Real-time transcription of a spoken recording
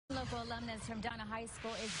local alumnus from Donna High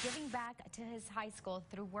School is giving back to his high school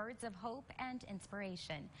through words of hope and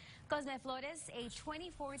inspiration. Cosme Flores, a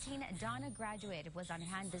 2014 Donna graduate, was on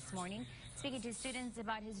hand this morning speaking to students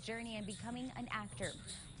about his journey in becoming an actor.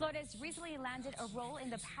 Flores recently landed a role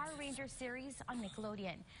in the Power Rangers series on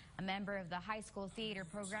Nickelodeon. A member of the high school theater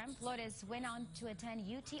program, Flores went on to attend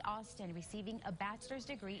UT Austin, receiving a bachelor's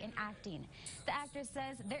degree in acting. The actor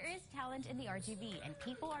says there is talent in the RGV and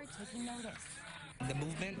people are taking notice. The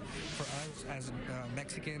movement for us as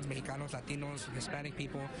Mexicans, Mexicanos, Latinos, Hispanic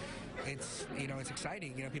people, it's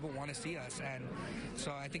exciting. People want to see us, and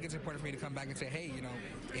so I think it's important for me to come back and say, hey,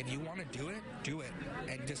 if you want to do it,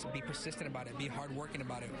 and just be persistent about it, be hardworking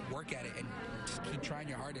about it, work at it, and just keep trying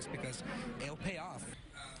your hardest because it'll pay off.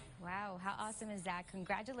 Wow, how awesome is that?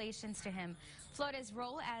 Congratulations to him. Flores'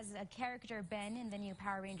 role as a character Ben in the new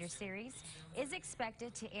Power Rangers series is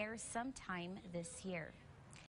expected to air sometime this year.